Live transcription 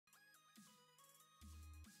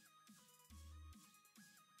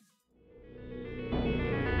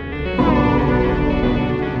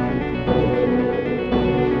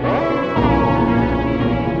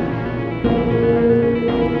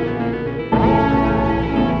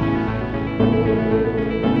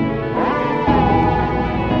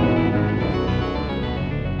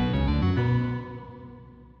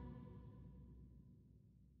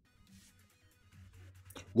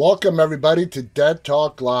Welcome, everybody, to Dead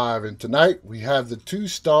Talk Live. And tonight we have the two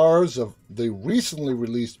stars of the recently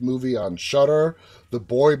released movie on Shudder, The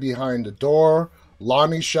Boy Behind the Door,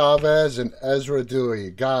 Lonnie Chavis and Ezra Dewey.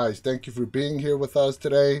 Guys, thank you for being here with us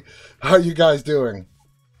today. How are you guys doing?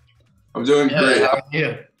 I'm doing great. How are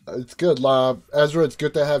you? It's good. Ezra, it's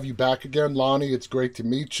good to have you back again. Lonnie, it's great to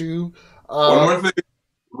meet you. One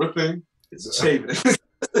more thing. It's Chavis.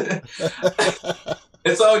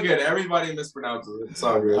 It's all good. Everybody mispronounces it. It's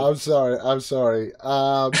all good. I'm sorry.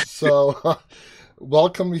 So,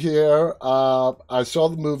 welcome here. I saw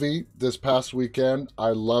the movie this past weekend. I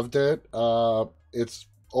loved it. It's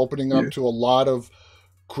opening up to a lot of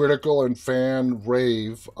critical and fan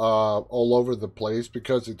rave all over the place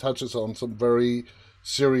because it touches on some very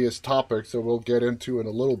serious topics that we'll get into in a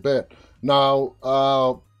little bit.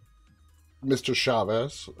 Now, Mr.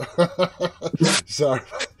 Chavez, sorry,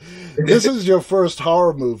 this is your first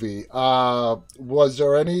horror movie. Was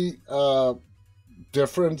there any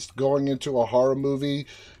difference going into a horror movie?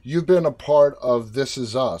 You've been a part of This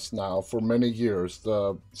Is Us now for many years,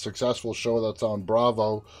 the successful show that's on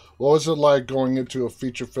Bravo. What was it like going into a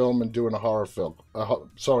feature film and doing a horror film? A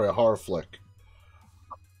horror flick.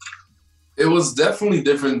 It was definitely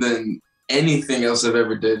different than anything else I've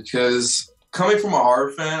ever did because coming from a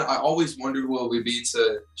horror fan, I always wondered what it would be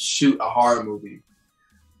to shoot a horror movie.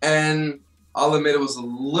 And I'll admit it was a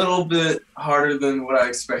little bit harder than what I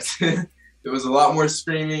expected. It was a lot more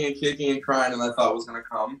screaming and kicking and crying than I thought was going to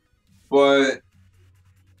come. But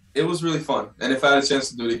it was really fun. And if I had a chance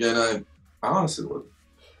to do it again, I honestly would.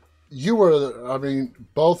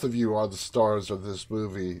 Both of you are the stars of this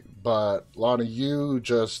movie. But, Lonnie, you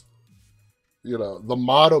just, the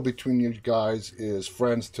motto between you guys is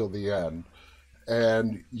friends till the end.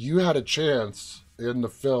 And you had a chance in the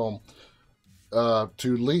film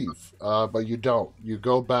to leave, but you don't. You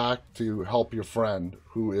go back to help your friend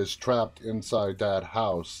who is trapped inside that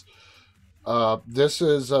house. This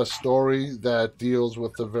is a story that deals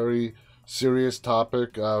with a very serious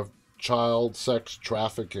topic of child sex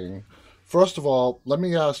trafficking. First of all, let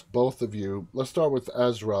me ask both of you. Let's start with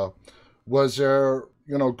Ezra. Was there,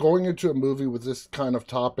 going into a movie with this kind of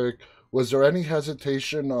topic, was there any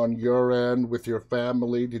hesitation on your end with your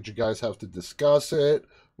family? Did you guys have to discuss it?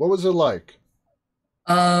 What was it like?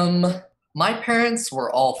 My parents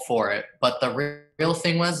were all for it, but the real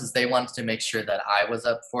thing is they wanted to make sure that I was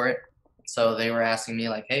up for it. So they were asking me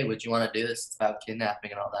like, "Hey, would you want to do this? It's about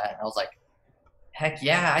kidnapping and all that." And I was like, "Heck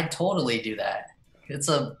yeah, I'd totally do that." It's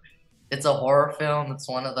a horror film. It's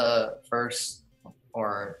one of the first,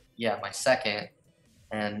 my second.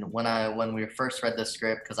 And when we first read the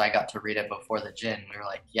script, because I got to read it before the gin, we were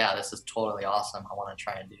like, "Yeah, this is totally awesome. I want to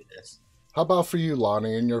try and do this." How about for you,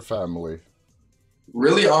 Lonnie, and your family?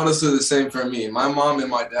 Really, honestly, the same for me. My mom and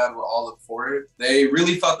my dad were all up for it. They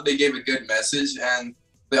really thought that they gave a good message, and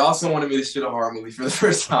they also wanted me to shoot a horror movie for the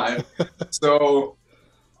first time. So,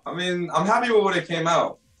 I'm happy with what it came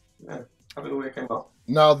out. Yeah, happy with what it came out.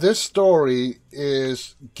 Now, this story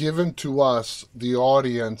is given to us, the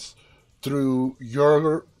audience, through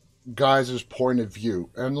your guys' point of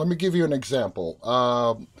view. And let me give you an example.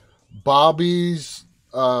 Bobby's,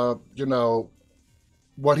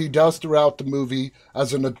 what he does throughout the movie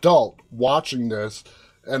as an adult watching this,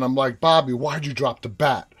 and I'm like, "Bobby, why'd you drop the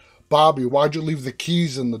bat? Bobby, why'd you leave the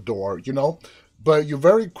keys in the door?" But you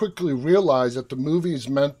very quickly realize that the movie is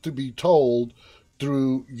meant to be told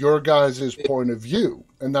through your guys' point of view.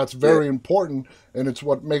 And that's very important, and it's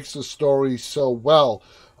what makes the story so well.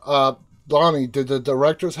 Lonnie, did the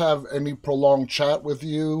directors have any prolonged chat with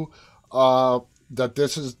you that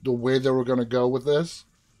this is the way they were going to go with this?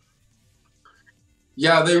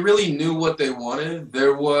 Yeah, they really knew what they wanted.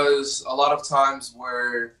 There was a lot of times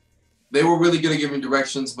where they were really good at giving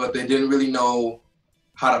directions, but they didn't really know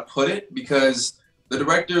how to put it because the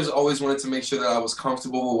directors always wanted to make sure that I was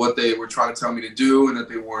comfortable with what they were trying to tell me to do and that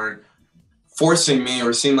they weren't forcing me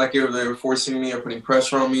or seemed like they were forcing me or putting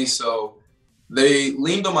pressure on me. So they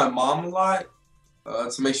leaned on my mom a lot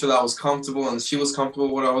to make sure that I was comfortable and she was comfortable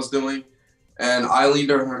with what I was doing. And I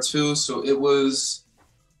leaned on her too. So it was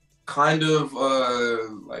kind of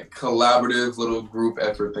like collaborative little group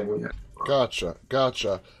effort thing we had. Gotcha.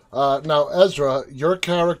 Now, Ezra, your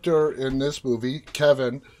character in this movie,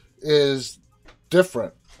 Kevin, is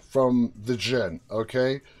different from the Jinn,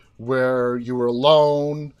 okay? Where you were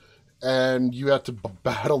alone and you had to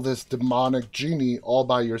battle this demonic genie all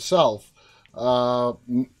by yourself.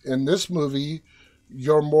 In this movie,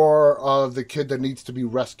 you're more of the kid that needs to be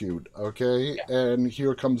rescued, okay? Yeah. And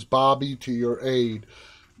here comes Bobby to your aid.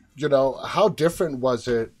 How different was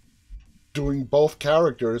it doing both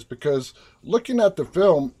characters? Because looking at the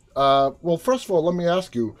film, Well, first of all, let me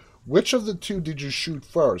ask you, which of the two did you shoot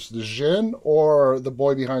first, the Jin or the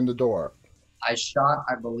boy behind the door? I shot,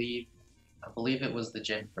 I believe it was the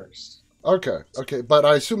gin first. Okay, okay, but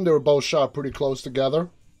I assume they were both shot pretty close together.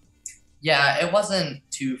 Yeah, it wasn't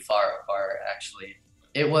too far apart actually.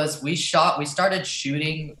 It was we started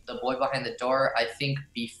shooting the boy behind the door, I think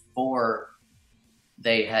before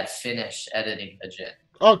they had finished editing the gin.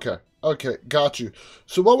 Okay, okay, got you.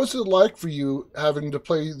 So, what was it like for you having to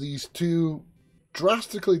play these two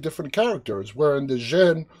drastically different characters? Where in the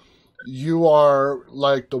Jin, you are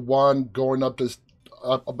like the one going up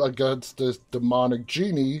against this demonic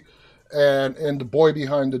genie, and in the boy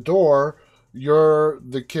behind the door, you're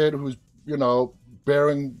the kid who's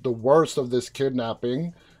bearing the worst of this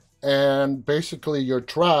kidnapping, and basically you're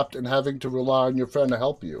trapped and having to rely on your friend to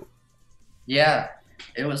help you. Yeah,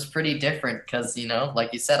 it was pretty different because,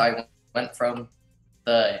 like you said, I went from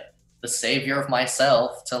the the savior of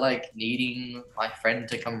myself to like needing my friend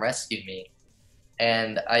to come rescue me.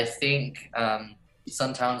 And I think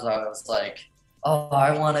sometimes I was like, oh,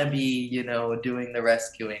 I want to be, doing the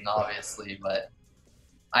rescuing, obviously, but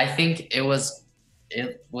I think it was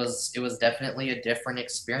definitely a different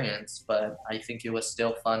experience, but I think it was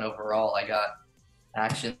still fun overall. I got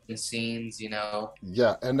action scenes.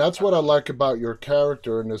 Yeah, and that's what I like about your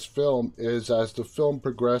character in this film is as the film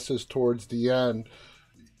progresses towards the end,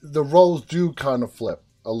 the roles do kind of flip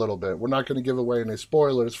a little bit. We're not going to give away any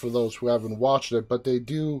spoilers for those who haven't watched it, but they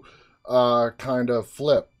do kind of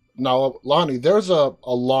flip. Now, Lonnie, there's a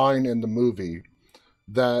line in the movie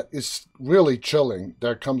that is really chilling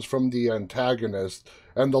that comes from the antagonist,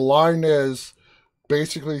 and the line is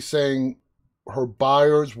basically saying her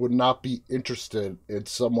buyers would not be interested in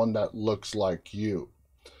someone that looks like you.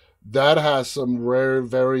 That has some very,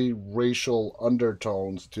 very racial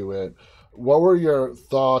undertones to it. What were your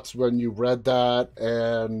thoughts when you read that?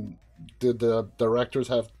 And did the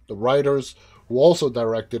writers who also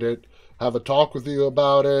directed it, have a talk with you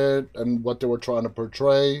about it and what they were trying to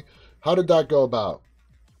portray? How did that go about?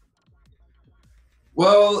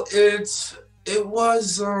 Well, it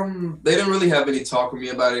was they didn't really have any talk with me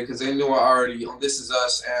about it because they knew I already on This Is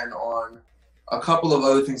Us and on a couple of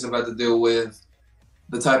other things I've had to deal with,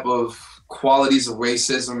 the type of qualities of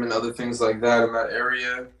racism and other things like that in that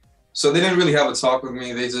area. So they didn't really have a talk with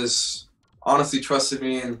me. They just honestly trusted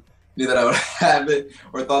me and knew that I would have it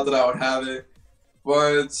or thought that I would have it.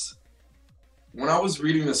 But when I was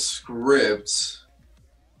reading the script,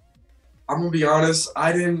 I'm gonna be honest,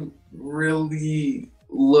 I didn't really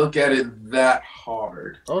look at it that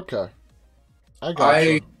hard. Okay, I got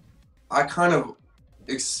you. I kind of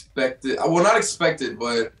expected, well, not expected,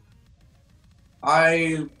 but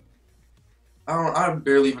I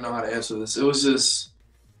barely even know how to answer this. It was just,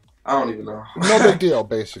 I don't even know. No big deal,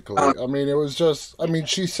 basically. I mean, it was just, I mean,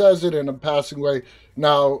 she says it in a passing way.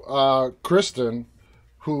 Now, Kristen,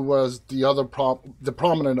 who was the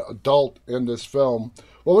prominent adult in this film,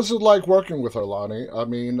 what was it like working with her, Lonnie? I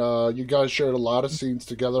mean, you guys shared a lot of scenes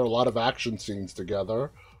together, a lot of action scenes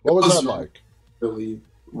together. What was that like? Really,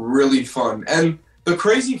 really fun. And the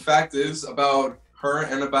crazy fact is about her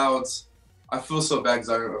and about, I feel so bad because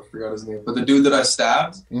I forgot his name, but the dude that I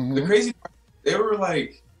stabbed, the crazy part,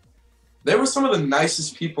 they were some of the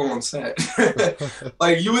nicest people on set.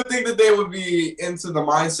 Like, you would think that they would be into the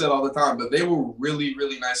mindset all the time, but they were really,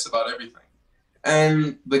 really nice about everything.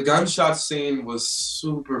 And the gunshot scene was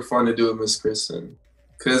super fun to do with Miss Kristen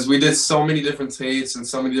because we did so many different takes and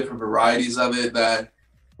so many different varieties of it that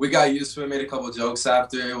we got used to it, made a couple of jokes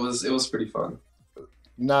after. It was pretty fun.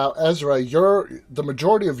 Now, Ezra, the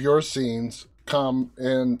majority of your scenes come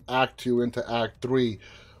in Act 2 into Act 3.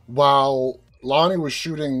 While Lonnie was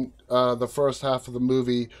shooting the first half of the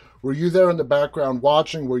movie, were you there in the background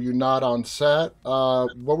watching? Were you not on set?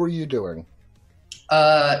 What were you doing?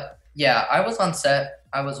 Yeah, I was on set.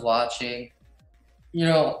 I was watching.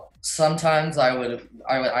 Sometimes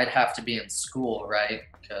I'd have to be in school, right?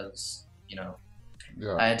 Because,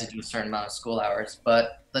 Yeah. I had to do a certain amount of school hours.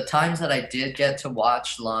 But the times that I did get to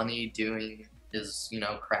watch Lonnie doing his,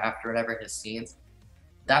 craft or whatever, his scenes,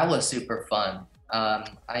 that was super fun.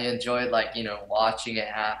 I enjoyed watching it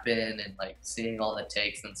happen and seeing all the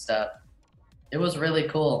takes and stuff. It was really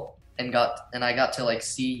cool and I got to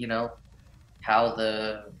see, how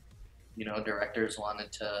the directors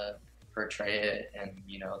wanted to portray it and,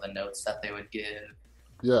 the notes that they would give.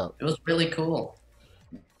 Yeah. It was really cool.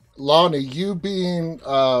 Lonnie, you being,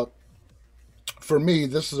 for me,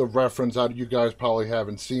 this is a reference that you guys probably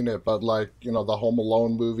haven't seen it, but the Home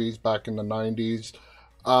Alone movies back in the 90s.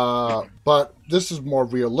 But this is more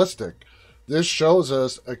realistic. This shows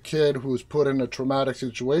us a kid who's put in a traumatic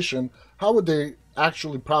situation. How would they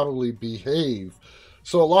actually probably behave.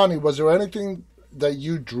 So, Lonnie, was there anything that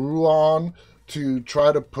you drew on to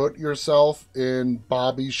try to put yourself in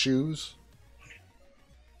Bobby's shoes?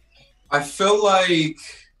 I feel like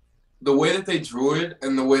the way that they drew it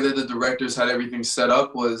and the way that the directors had everything set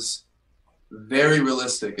up was very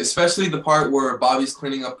realistic, especially the part where Bobby's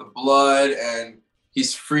cleaning up the blood and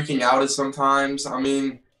he's freaking out at sometimes. I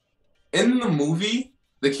mean, in the movie,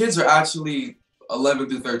 the kids are actually 11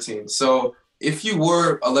 through 13. So if you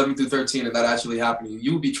were 11 through 13 and that actually happened to you,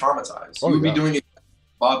 you would be traumatized. Oh, you would yeah. be doing it like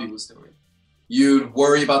Bobby was doing. You'd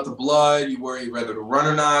worry about the blood. You worry whether to run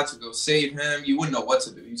or not, to go save him. You wouldn't know what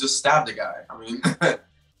to do. You just stabbed the guy. I mean,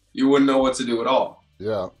 you wouldn't know what to do at all.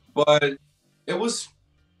 Yeah. But it was,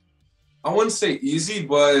 I wouldn't say easy,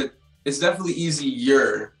 but it's definitely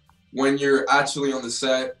easier when you're actually on the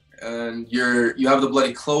set and you have the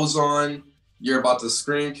bloody clothes on, you're about to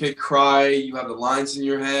scream, kick, cry, you have the lines in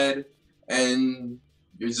your head, and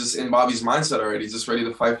you're just in Bobby's mindset already, just ready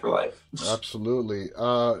to fight for life. Absolutely.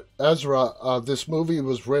 Ezra, this movie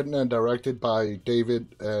was written and directed by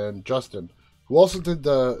David and Justin, who also did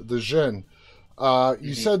the Jin.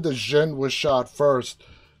 You said the Jin was shot first.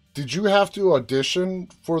 Did you have to audition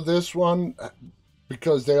for this one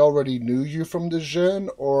because they already knew you from the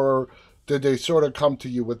Jin, or did they sort of come to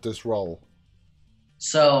you with this role?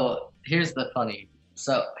 So here's the funny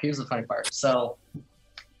part. So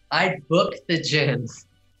I booked the Jin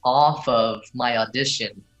off of my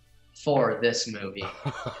audition for this movie.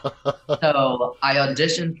 So I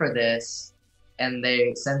auditioned for this, and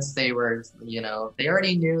since they were, they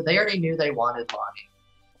already knew they wanted Lonnie.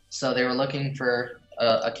 So they were looking for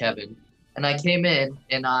a Kevin. And I came in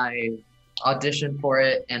and I auditioned for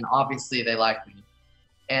it, and obviously they liked me.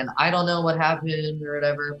 And I don't know what happened or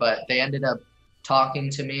whatever, but they ended up talking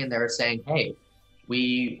to me, and they were saying, hey,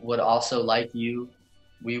 we would also like you.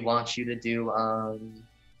 We want you to do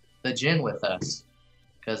the Jin with us.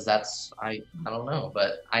 Because I don't know,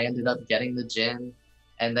 but I ended up getting the Jin.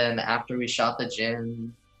 And then after we shot the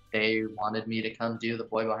Jin, they wanted me to come do The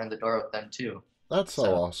Boy Behind the Door with them too. That's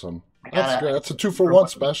so awesome. That's great. That's a 2-for-1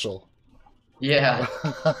 special. Yeah.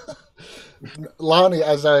 Lonnie,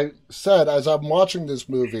 as I said, as I'm watching this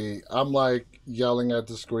movie, I'm like yelling at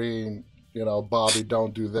the screen, Bobby,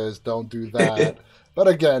 don't do this, don't do that. But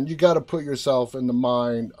again, you got to put yourself in the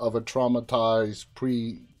mind of a traumatized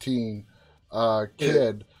pre-teen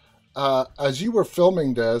kid. As you were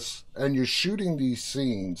filming this and you're shooting these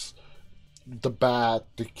scenes, the bat,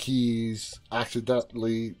 the keys,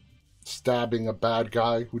 accidentally stabbing a bad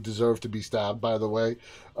guy who deserved to be stabbed, by the way.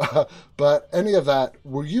 But any of that,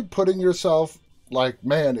 were you putting yourself like,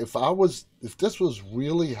 man, if this was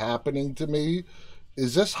really happening to me,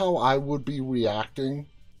 is this how I would be reacting?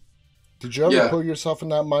 Did you ever put yourself in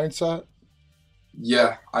that mindset?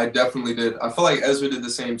 Yeah, I definitely did. I feel like Ezra did the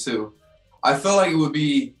same too. I feel like it would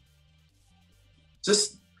be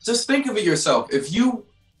just think of it yourself. If you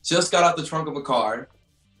just got out the trunk of a car,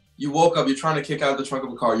 you woke up, you're trying to kick out the trunk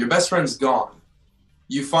of a car, your best friend's gone.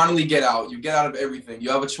 You finally get out, you get out of everything.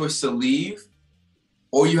 You have a choice to leave,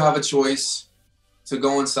 or you have a choice to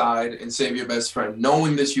go inside and save your best friend,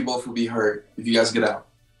 knowing that you both will be hurt if you guys get out.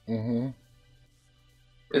 Mm-hmm.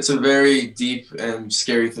 It's a very deep and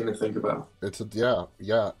scary thing to think about.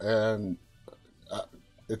 And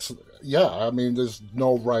I mean, there's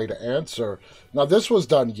no right answer. Now, this was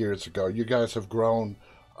done years ago. You guys have grown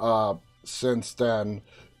since then.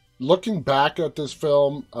 Looking back at this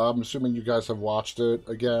film, I'm assuming you guys have watched it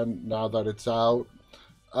again now that it's out.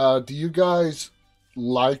 Do you guys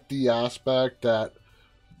like the aspect that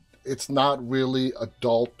it's not really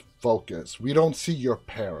adult focus? We don't see your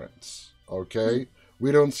parents, okay?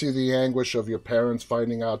 We don't see the anguish of your parents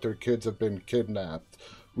finding out their kids have been kidnapped.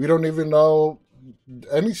 We don't even know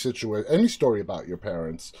any story about your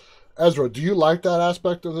parents. Ezra, do you like that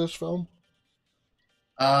aspect of this film?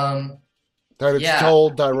 That it's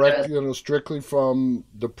told direct, strictly from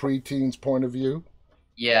the preteen's point of view?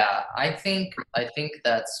 Yeah, I think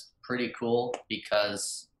that's pretty cool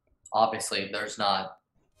because obviously there's not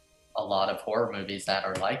a lot of horror movies that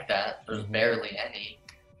are like that. There's barely any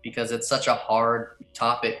because it's such a hard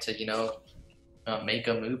topic to, make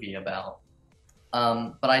a movie about.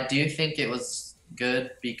 But I do think it was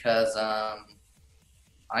good because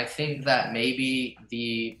I think that maybe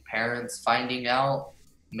the parents finding out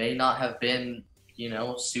may not have been,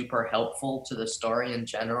 super helpful to the story in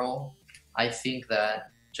general. I think that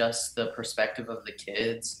just the perspective of the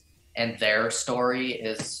kids and their story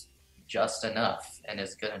is just enough and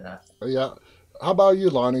is good enough. Yeah. How about you,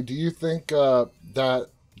 Lonnie? Do you think that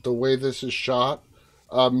the way this is shot,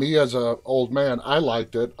 me as an old man, I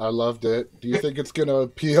liked it. I loved it. Do you think it's going to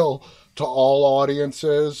appeal to all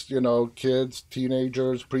audiences, you know, kids,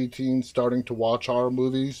 teenagers, preteens starting to watch horror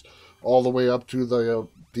movies, all the way up to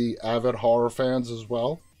the avid horror fans as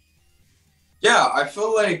well? Yeah, I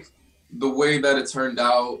feel like the way that it turned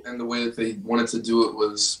out and the way that they wanted to do it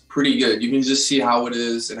was pretty good. You can just see how it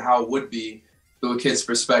is and how it would be through a kid's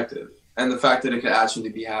perspective, and the fact that it could actually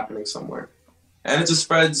be happening somewhere. And it just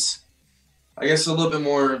spreads, I guess, a little bit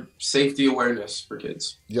more safety awareness for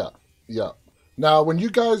kids. Yeah, yeah. Now, when you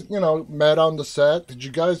guys, you know, met on the set, did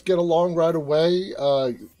you guys get along right away?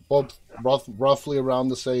 Both roughly around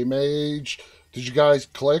the same age. Did you guys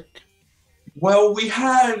click? Well, we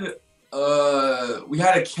had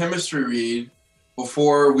a chemistry read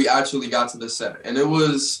before we actually got to the set, and it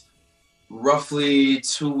was roughly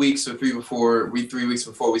 2 weeks or 3 weeks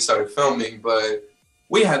before we started filming. But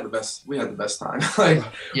we had the best time. Like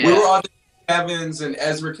we were all Evans and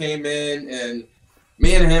Ezra came in, and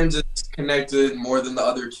me and him just connected more than the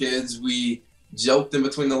other kids. We joked in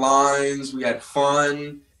between the lines. We had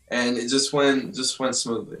fun, and it just went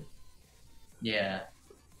smoothly. Yeah.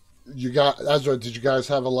 You got Ezra. Did you guys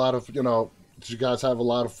have a lot of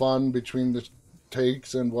fun between the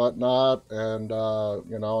takes and whatnot, and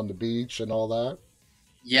you know, on the beach and all that?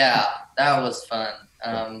 Yeah, that was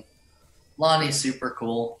fun. Lonnie's super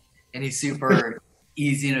cool, and he's super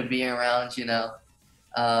easy to be around, you know.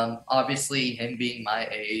 Obviously, him being my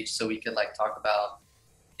age, so we could like talk about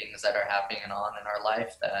things that are happening on in our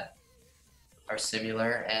life that are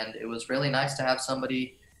similar, and it was really nice to have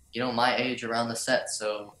somebody, you know, my age around the set,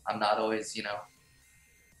 so I'm not always, you know,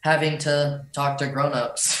 having to talk to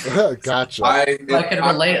grown-ups. Gotcha. I could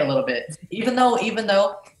relate a little bit, even though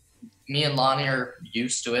me and Lonnie are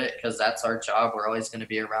used to it because that's our job. We're always going to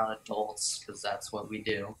be around adults because that's what we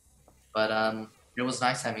do. But it was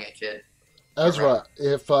nice having a kid. Ezra,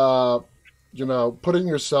 if you know, putting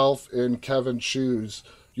yourself in Kevin's shoes,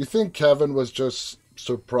 you think Kevin was just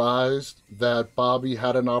surprised that Bobby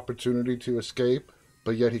had an opportunity to escape,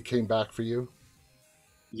 but yet he came back for you?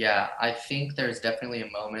 Yeah, I think there's definitely a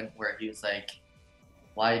moment where he was like,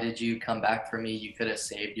 why did you come back for me? You could have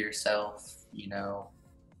saved yourself, you know.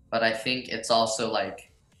 But I think it's also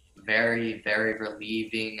like very, very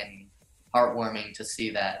relieving and heartwarming to see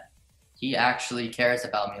that he actually cares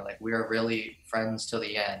about me. Like, we're really friends till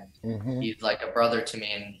the end. Mm-hmm. He's like a brother to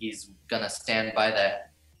me, and he's gonna stand by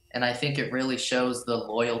that. And I think it really shows the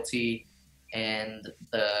loyalty and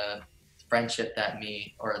the friendship that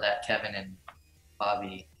Kevin and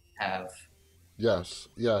Bobby have. Yes,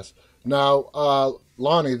 yes. Now,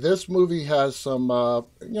 Lonnie, this movie has some,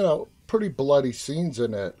 you know, pretty bloody scenes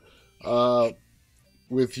in it.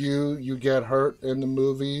 With you get hurt in the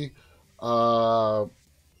movie.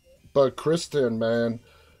 But Kristen, man,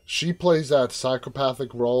 she plays that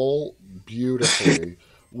psychopathic role beautifully.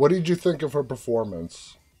 What did you think of her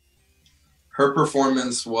performance? Her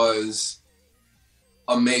performance was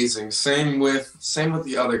amazing. Same with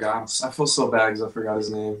the other guy. I feel so bad because I forgot his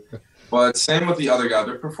name. But same with the other guy.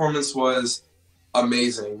 Their performance was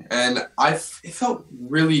amazing, and it felt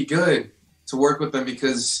really good to work with them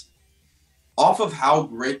because off of how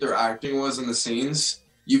great their acting was in the scenes,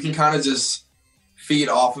 you can kind of just feed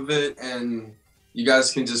off of it, and you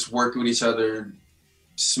guys can just work with each other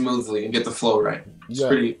smoothly and get the flow right.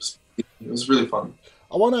 It was really fun.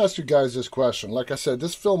 I want to ask you guys this question. Like I said,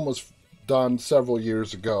 this film was done several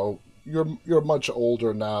years ago. You're much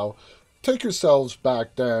older now. Take yourselves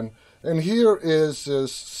back then, and here is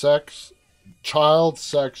this child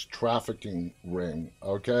sex trafficking ring,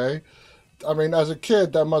 okay? I mean, as a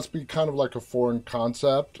kid, that must be kind of like a foreign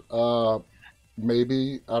concept.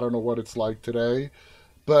 Maybe. I don't know what it's like today.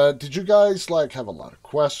 But did you guys, like, have a lot of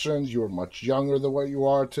questions? You were much younger than what you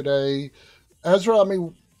are today. Ezra, I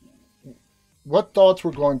mean, what thoughts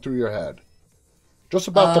were going through your head? Just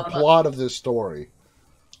about the plot of this story.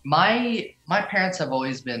 My parents have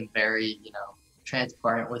always been very, you know,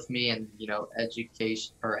 transparent with me and, you know,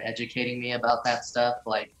 educating me about that stuff.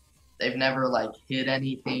 Like, they've never like hid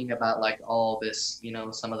anything about like all this, you know,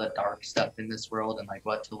 some of the dark stuff in this world and like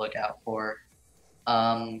what to look out for.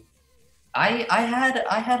 I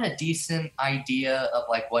had a decent idea of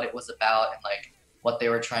like what it was about and like what they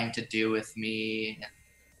were trying to do with me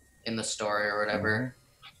in the story or whatever.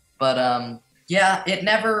 But yeah, it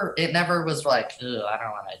never was like, I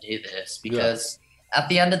don't want to do this because at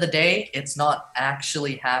the end of the day, it's not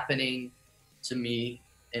actually happening to me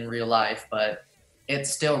in real life, but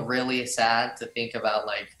it's still really sad to think about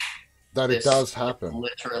like that it does happen,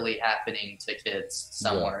 literally happening to kids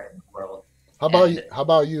somewhere in the world. How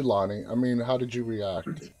about you, Lonnie? I mean, how did you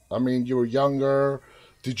react? I mean, you were younger.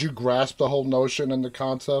 Did you grasp the whole notion and the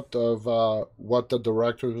concept of what the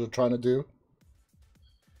directors were trying to do?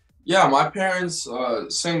 Yeah, my parents,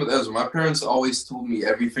 same with Ezra. My parents always told me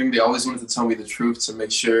everything. They always wanted to tell me the truth to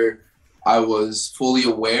make sure I was fully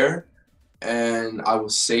aware and I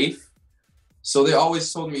was safe. So they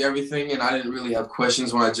always told me everything, and I didn't really have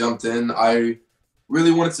questions when I jumped in. I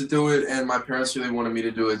really wanted to do it, and my parents really wanted me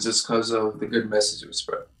to do it just because of the good message it was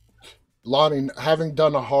spread. Lonnie, having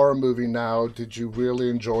done a horror movie now, did you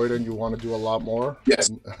really enjoy it and you want to do a lot more?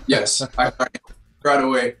 Yes, yes. I right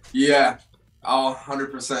away. Yeah, I'll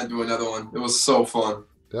 100% do another one. It was so fun.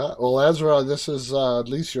 Yeah, well, Ezra, this is at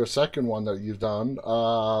least your second one that you've done.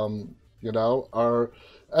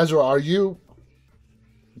 Ezra, are you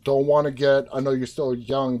don't want to get? I know you're still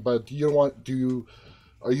young, but do you want? Do you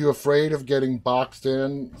are you afraid of getting boxed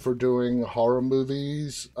in for doing horror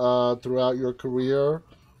movies throughout your career,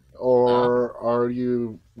 or are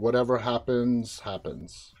you whatever happens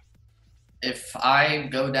happens? If I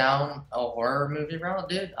go down a horror movie route,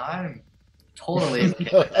 dude, I'm totally okay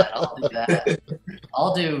with that. I'll do that.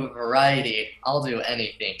 I'll do variety. I'll do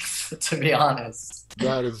anything, to be honest.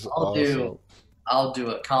 That is I'll awesome. do I'll do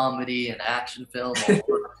a comedy, an action film, a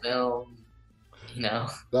horror film, you know.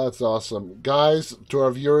 That's awesome. Guys, to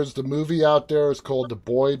our viewers, the movie out there is called The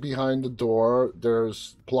Boy Behind the Door.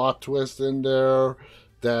 There's plot twist in there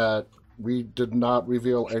that we did not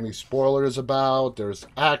reveal any spoilers about. There's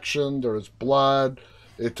action, there's blood.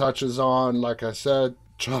 It touches on, like I said,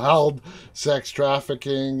 child sex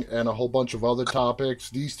trafficking and a whole bunch of other topics.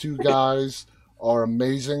 These two guys are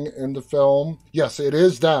amazing in the film. Yes, it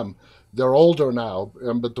is them. They're older now,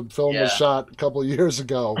 but the film was Yeah. shot a couple of years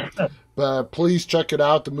ago. But please check it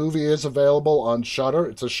out. The movie is available on Shudder.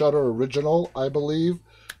 It's a Shudder original, I believe.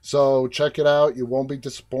 So check it out. You won't be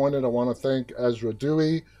disappointed. I want to thank Ezra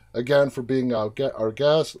Dewey again for being our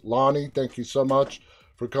guest. Lonnie, thank you so much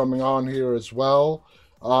for coming on here as well.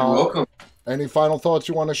 You're welcome. Any final thoughts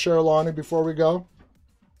you want to share, Lonnie, before we go?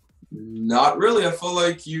 Not really. I feel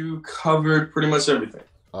like you covered pretty much everything.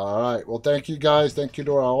 All right. Well, thank you, guys. Thank you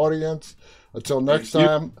to our audience. Until next Thank you.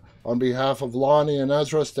 time, on behalf of Lonnie and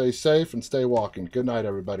Ezra, stay safe and stay walking. Good night,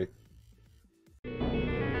 everybody.